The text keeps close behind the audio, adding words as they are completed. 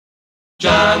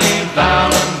Johnny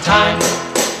Valentine,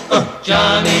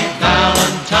 Johnny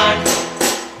Valentine.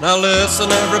 Now listen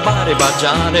everybody about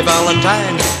Johnny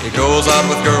Valentine. He goes out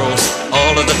with girls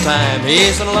all of the time.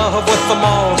 He's in love with them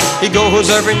all. He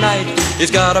goes every night. He's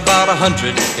got about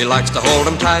 100. He likes to hold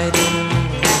them tight.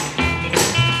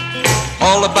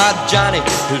 All about Johnny,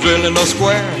 he's really no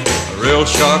square. A real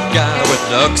sharp guy with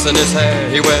ducks in his hair.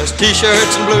 He wears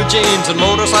t-shirts and blue jeans and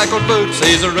motorcycle boots.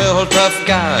 He's a real tough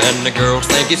guy and the girls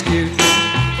think he's cute.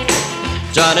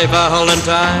 Johnny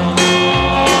Valentine,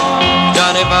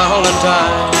 Johnny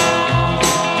Valentine,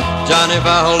 Johnny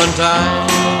Valentine,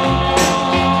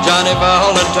 Johnny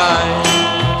Valentine.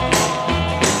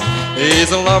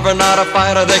 He's a lover, not a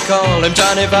fighter, they call him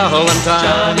Johnny Valentine.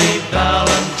 Johnny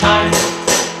Valentine,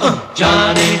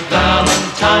 Johnny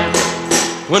Valentine.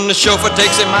 When the chauffeur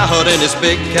takes him out in his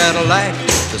big Cadillac,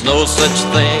 there's no such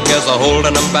thing as a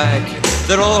holding him back.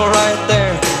 They're all right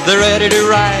there, they're ready to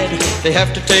ride. They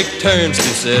have to take turns to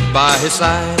sit by his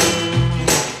side.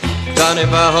 Johnny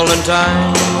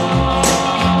Valentine,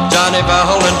 Johnny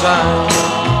Valentine,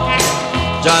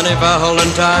 Johnny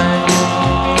Valentine,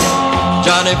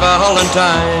 Johnny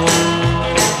Valentine.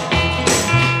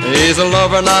 He's a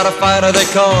lover, not a fighter, they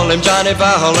call him Johnny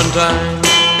Valentine.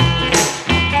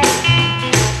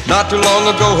 Not too long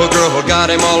ago a girl got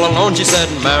him all alone. She said,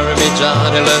 marry me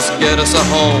Johnny, let's get us a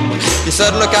home. He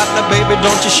said, look out now baby,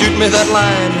 don't you shoot me that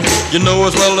line. You know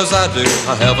as well as I do,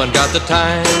 I haven't got the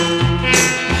time.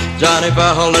 Johnny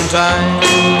Valentine,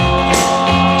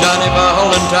 Johnny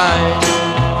Valentine,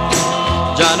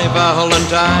 Johnny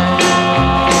Valentine,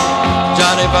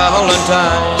 Johnny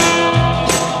Valentine.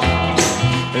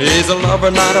 He's a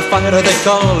lover, not a fighter, they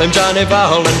call him Johnny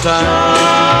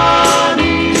Valentine.